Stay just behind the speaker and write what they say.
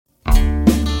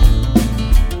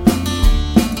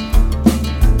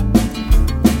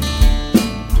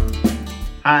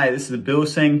Hi, this is the Bill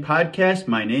Sang Podcast.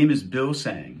 My name is Bill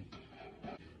Sang.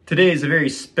 Today is a very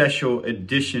special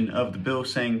edition of the Bill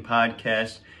Sang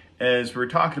Podcast as we're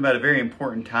talking about a very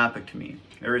important topic to me.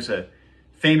 There is a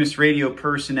famous radio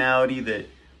personality that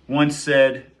once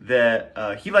said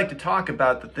that he liked to talk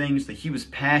about the things that he was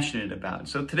passionate about.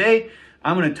 So today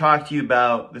I'm going to talk to you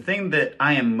about the thing that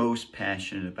I am most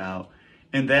passionate about,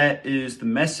 and that is the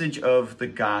message of the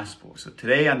gospel. So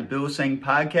today on the Bill Sang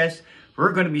Podcast,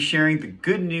 we're going to be sharing the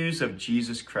good news of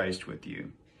Jesus Christ with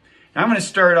you. Now I'm going to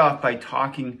start off by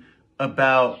talking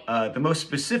about the most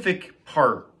specific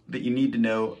part that you need to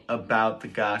know about the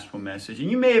gospel message.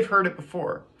 And you may have heard it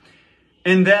before.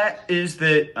 And that is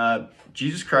that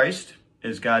Jesus Christ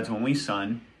is God's only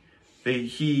Son. That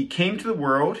He came to the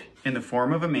world in the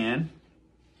form of a man.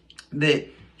 That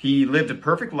He lived a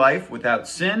perfect life without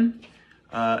sin.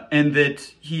 And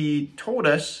that He told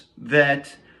us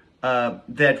that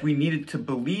we needed to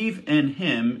believe in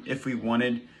Him if we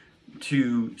wanted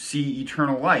to see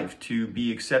eternal life, to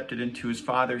be accepted into His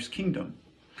Father's kingdom.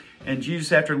 And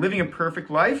Jesus, after living a perfect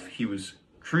life, He was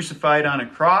crucified on a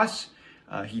cross,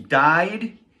 He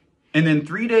died, and then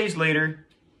 3 days later,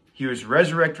 He was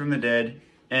resurrected from the dead,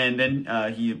 and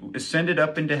then He ascended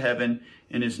up into heaven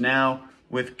and is now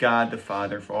with God the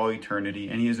Father for all eternity.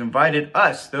 And He has invited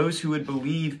us, those who would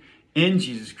believe in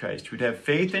Jesus Christ, who would have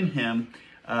faith in Him,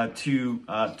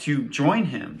 to join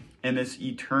Him in this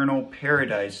eternal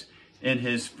paradise in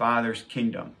His Father's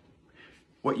kingdom.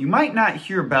 What you might not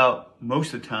hear about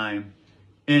most of the time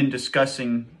in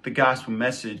discussing the gospel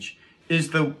message is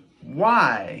the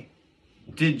why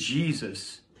did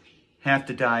Jesus have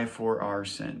to die for our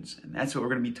sins? And that's what we're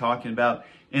going to be talking about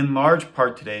in large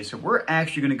part today. So we're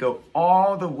actually going to go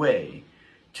all the way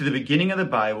to the beginning of the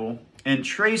Bible and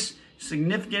trace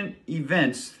significant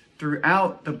events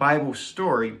throughout the Bible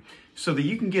story so that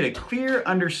you can get a clear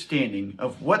understanding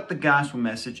of what the gospel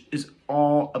message is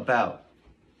all about.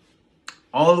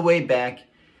 All the way back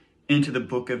into the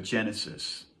book of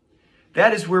Genesis.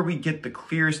 That is where we get the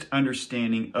clearest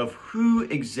understanding of who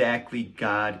exactly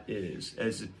God is.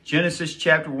 As Genesis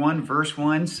chapter 1 verse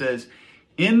 1 says,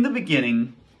 "In the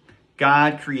beginning,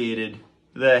 God created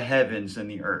the heavens and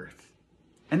the earth."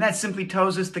 And that simply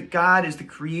tells us that God is the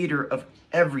creator of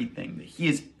everything, that He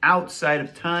is outside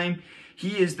of time.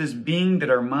 He is this being that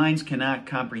our minds cannot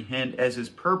comprehend, as His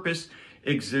purpose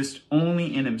exists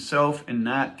only in Himself and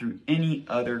not through any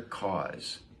other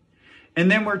cause.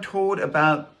 And then we're told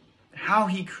about how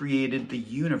He created the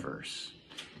universe,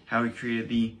 how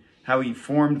He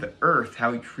formed the earth,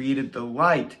 how He created the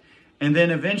light. And then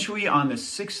eventually on the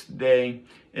sixth day,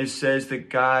 it says that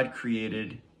God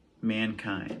created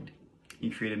mankind. He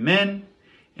created men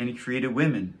and He created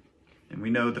women. And we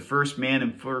know the first man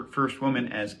and first woman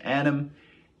as Adam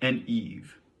and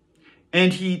Eve.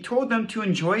 And He told them to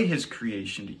enjoy His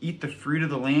creation, to eat the fruit of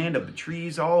the land, of the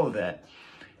trees, all of that.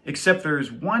 Except there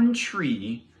is one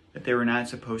tree that they were not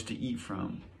supposed to eat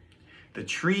from. The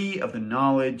tree of the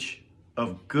knowledge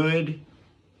of good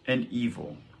and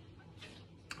evil.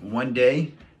 One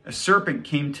day, a serpent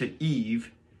came to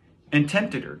Eve and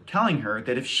tempted her, telling her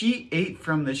that if she ate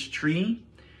from this tree,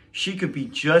 she could be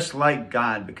just like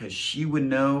God because she would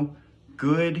know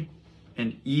good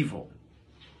and evil.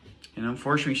 And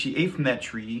unfortunately, she ate from that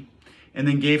tree and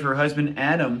then gave her husband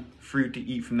Adam fruit to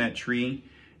eat from that tree.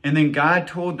 And then God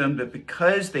told them that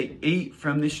because they ate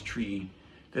from this tree,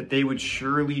 that they would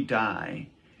surely die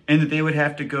and that they would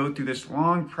have to go through this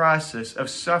long process of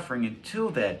suffering until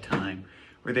that time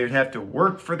where they would have to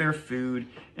work for their food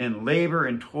and labor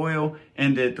and toil,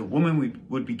 and that the woman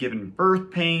would be given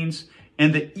birth pains,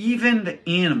 and that even the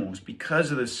animals, because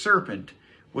of the serpent,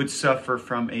 would suffer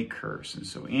from a curse. And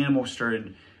so animals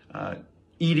started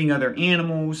eating other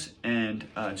animals, and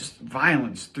just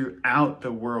violence throughout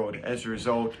the world as a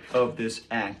result of this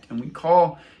act. And we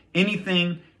call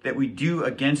anything that we do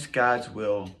against God's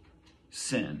will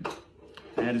sin.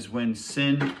 That is when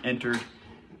sin entered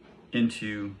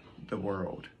into the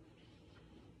world.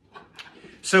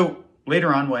 So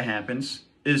later on, what happens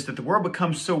is that the world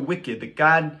becomes so wicked that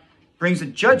God brings a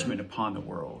judgment upon the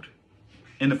world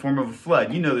in the form of a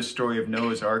flood. You know the story of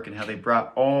Noah's Ark and how they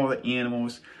brought all the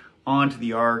animals onto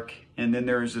the ark, and then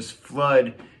there was this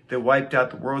flood that wiped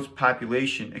out the world's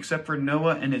population except for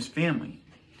Noah and his family.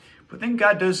 But then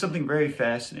God does something very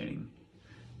fascinating.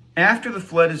 After the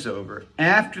flood is over,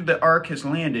 after the ark has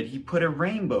landed, He put a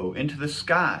rainbow into the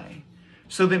sky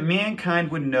so that mankind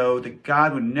would know that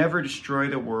God would never destroy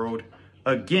the world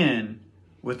again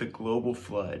with a global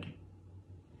flood.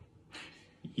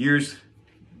 Years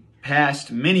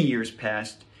passed, many years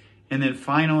passed, and then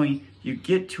finally you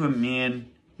get to a man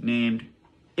named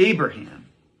Abraham.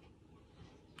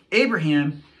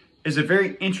 Abraham is a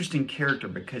very interesting character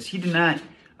because he did not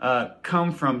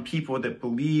come from people that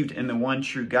believed in the one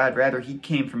true God. Rather, he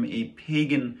came from a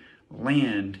pagan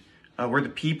land where the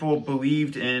people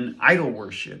believed in idol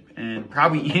worship and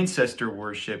probably ancestor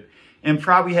worship and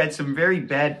probably had some very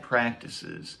bad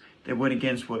practices that went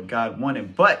against what God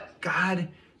wanted. But God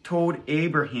told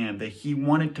Abraham that he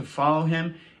wanted to follow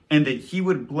him and that he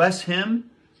would bless him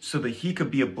so that he could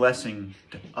be a blessing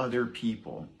to other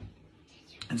people.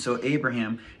 And so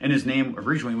Abraham, and his name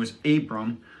originally was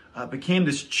Abram, became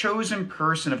this chosen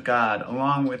person of God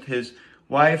along with his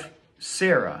wife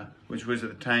Sarah, which was at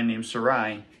the time named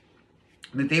Sarai,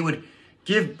 that they would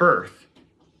give birth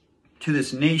to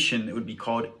this nation that would be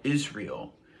called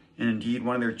Israel. And indeed,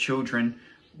 one of their children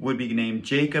would be named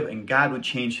Jacob, and God would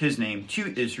change his name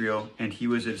to Israel, and he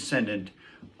was a descendant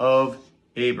of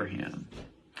Abraham.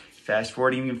 Fast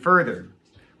forward even further,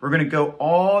 we're going to go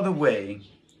all the way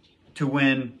to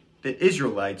when the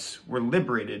Israelites were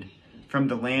liberated from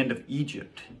the land of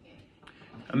Egypt.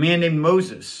 A man named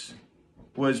Moses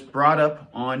was brought up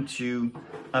onto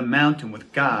a mountain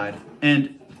with God,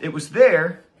 and it was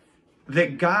there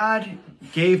that God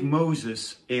gave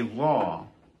Moses a law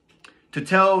to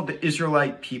tell the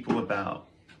Israelite people about.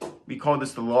 We call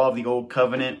this the law of the Old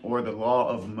Covenant or the law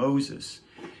of Moses.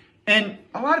 And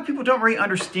a lot of people don't really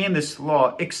understand this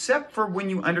law, except for when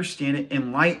you understand it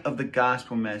in light of the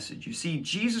gospel message. You see,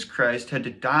 Jesus Christ had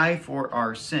to die for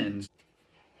our sins.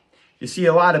 You see,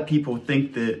 a lot of people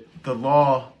think that the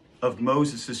law of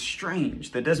Moses is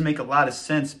strange. That doesn't make a lot of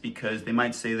sense because they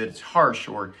might say that it's harsh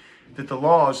or that the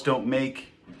laws don't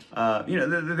make,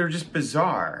 they're just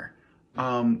bizarre.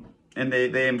 And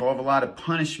they involve a lot of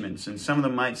punishments, and some of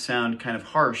them might sound kind of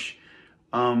harsh.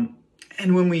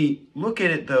 And when we look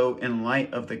at it, though, in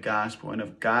light of the gospel and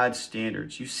of God's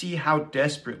standards, you see how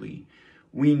desperately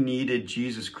we needed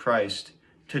Jesus Christ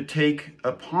to take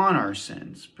upon our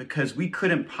sins because we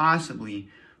couldn't possibly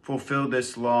fulfill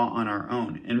this law on our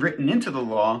own. And written into the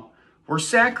law were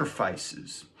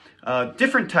sacrifices,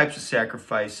 different types of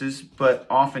sacrifices, but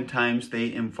oftentimes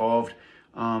they involved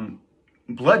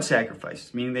blood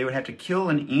sacrifices, meaning they would have to kill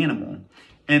an animal,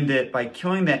 and that by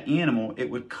killing that animal, it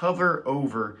would cover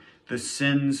over the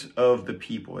sins of the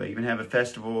people. They even have a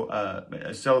festival,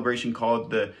 a celebration called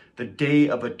the Day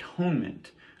of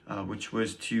Atonement, which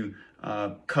was to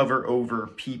cover over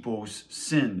people's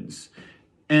sins.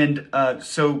 And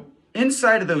so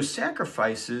inside of those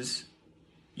sacrifices,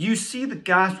 you see the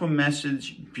gospel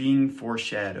message being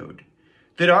foreshadowed,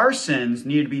 that our sins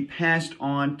need to be passed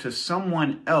on to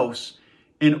someone else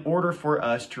in order for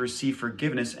us to receive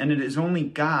forgiveness. And it is only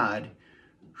God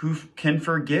who can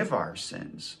forgive our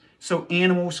sins. So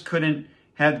animals couldn't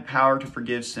have the power to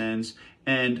forgive sins,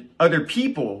 and other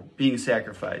people being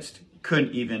sacrificed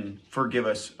couldn't even forgive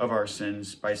us of our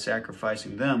sins by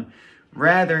sacrificing them.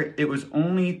 Rather, it was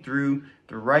only through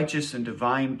the righteous and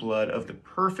divine blood of the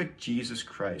perfect Jesus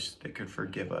Christ that could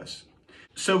forgive us.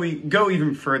 So we go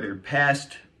even further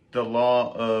past the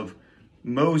law of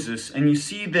Moses, and you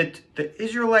see that the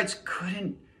Israelites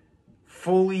couldn't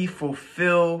fully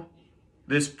fulfill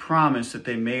this promise that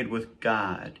they made with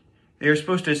God. They were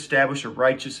supposed to establish a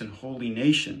righteous and holy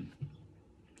nation.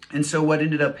 And so what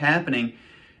ended up happening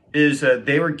is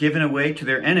they were given away to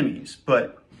their enemies.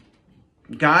 But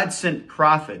God sent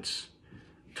prophets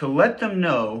to let them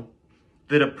know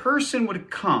that a person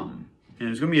would come, and it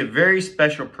was going to be a very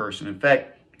special person. In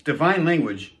fact, divine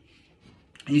language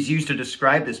is used to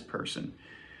describe this person.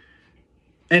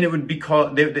 And it would be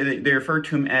called, they referred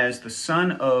to him as the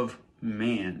Son of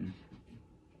Man.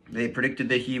 They predicted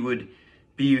that he would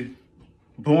be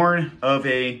born of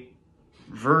a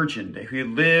virgin, that he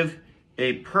would live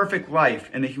a perfect life,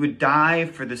 and that he would die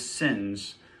for the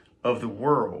sins of the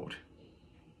world.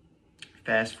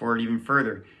 Fast forward even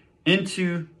further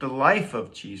into the life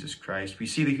of Jesus Christ. We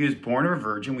see that he was born of a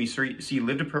virgin. We see he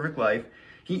lived a perfect life.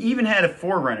 He even had a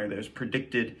forerunner that was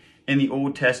predicted in the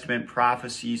Old Testament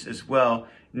prophecies as well,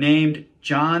 named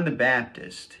John the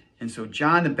Baptist. And so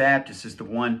John the Baptist is the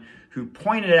one who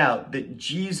pointed out that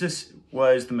Jesus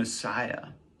was the Messiah,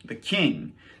 the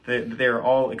King that they're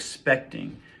all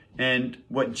expecting. And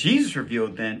what Jesus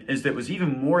revealed then is that it was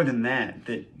even more than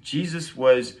that Jesus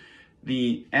was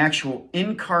the actual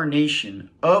incarnation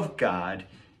of God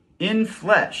in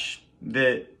flesh,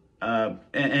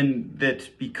 and that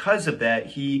because of that,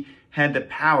 he had the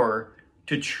power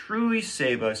to truly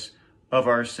save us of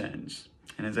our sins.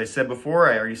 And as I said before,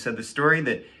 I already said the story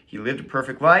that he lived a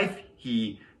perfect life.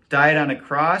 He died on a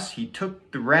cross. He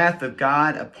took the wrath of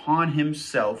God upon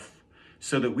himself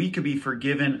so that we could be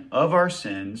forgiven of our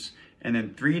sins. And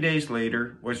then 3 days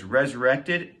later was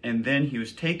resurrected. And then he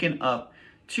was taken up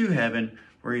to heaven,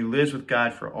 where he lives with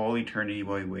God for all eternity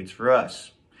while he waits for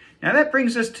us. Now that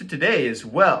brings us to today as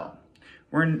well.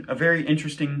 We're in a very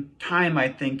interesting time, I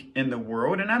think, in the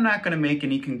world, and I'm not going to make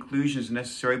any conclusions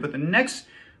necessarily, but the next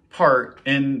part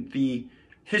in the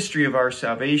history of our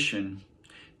salvation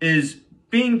is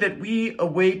being that we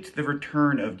await the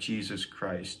return of Jesus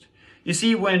Christ. You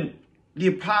see, when the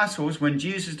apostles, when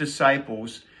Jesus'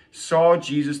 disciples saw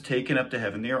Jesus taken up to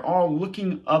heaven, they are all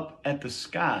looking up at the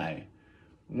sky,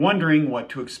 wondering what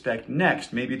to expect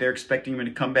next. Maybe they're expecting him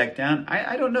to come back down.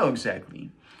 I don't know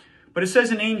exactly. But it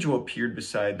says an angel appeared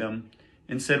beside them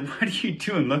and said, "What are you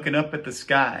doing looking up at the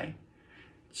sky?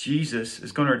 Jesus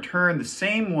is going to return the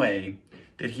same way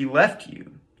that he left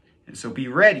you. And so be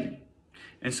ready."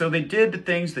 And so they did the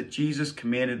things that Jesus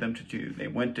commanded them to do. They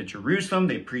went to Jerusalem,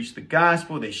 they preached the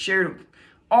gospel, they shared it with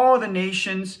all the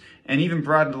nations, and even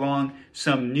brought along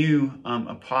some new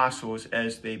apostles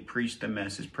as they preached the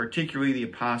message, particularly the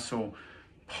apostle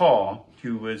Paul,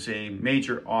 who was a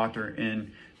major author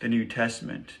in the New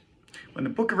Testament. In the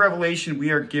book of Revelation,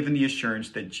 we are given the assurance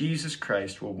that Jesus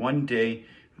Christ will one day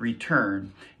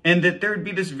return, and that there would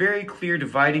be this very clear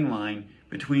dividing line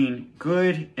between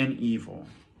good and evil.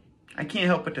 I can't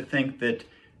help but to think that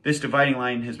this dividing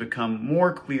line has become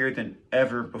more clear than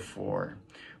ever before,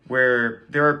 where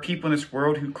there are people in this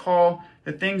world who call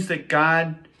the things that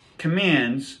God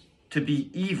commands to be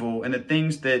evil and the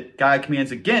things that God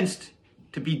commands against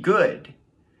to be good.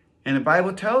 And the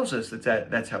Bible tells us that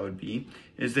that's how it would be,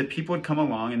 is that people would come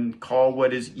along and call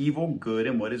what is evil good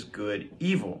and what is good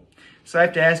evil. So I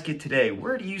have to ask you today,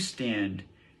 where do you stand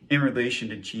in relation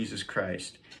to Jesus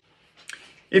Christ?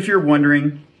 If you're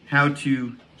wondering how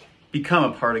to become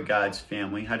a part of God's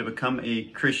family, how to become a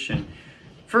Christian,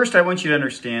 first I want you to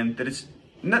understand that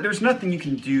there's nothing you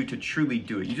can do to truly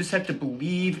do it. You just have to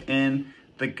believe in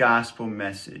the gospel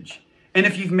message. And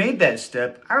if you've made that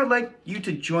step, I would like you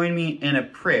to join me in a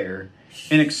prayer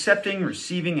in accepting,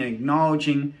 receiving, and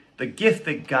acknowledging the gift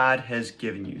that God has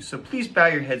given you. So please bow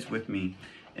your heads with me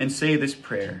and say this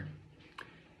prayer.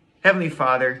 Heavenly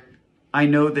Father, I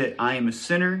know that I am a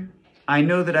sinner. I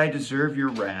know that I deserve your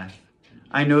wrath.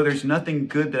 I know there's nothing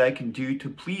good that I can do to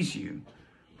please you.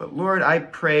 But Lord, I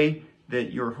pray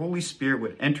that your Holy Spirit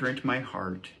would enter into my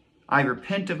heart. I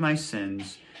repent of my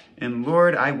sins. And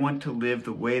Lord, I want to live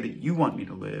the way that you want me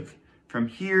to live from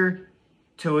here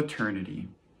till eternity.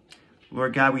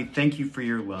 Lord God, we thank you for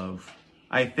your love.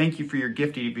 I thank you for your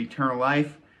gift of eternal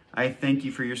life. I thank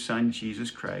you for your Son,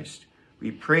 Jesus Christ.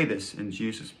 We pray this in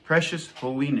Jesus' precious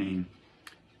holy name.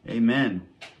 Amen.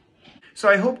 So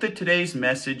I hope that today's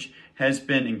message has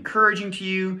been encouraging to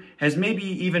you, has maybe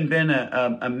even been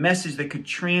a message that could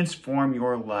transform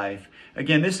your life.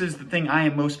 Again, this is the thing I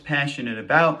am most passionate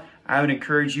about. I would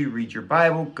encourage you to read your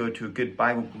Bible, go to a good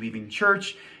Bible-believing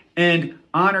church, and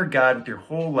honor God with your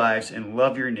whole lives and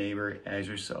love your neighbor as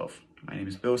yourself. My name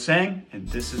is Bill Sang, and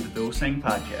this is the Bill Sang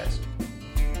Podcast.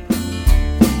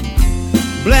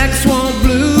 Black Swan.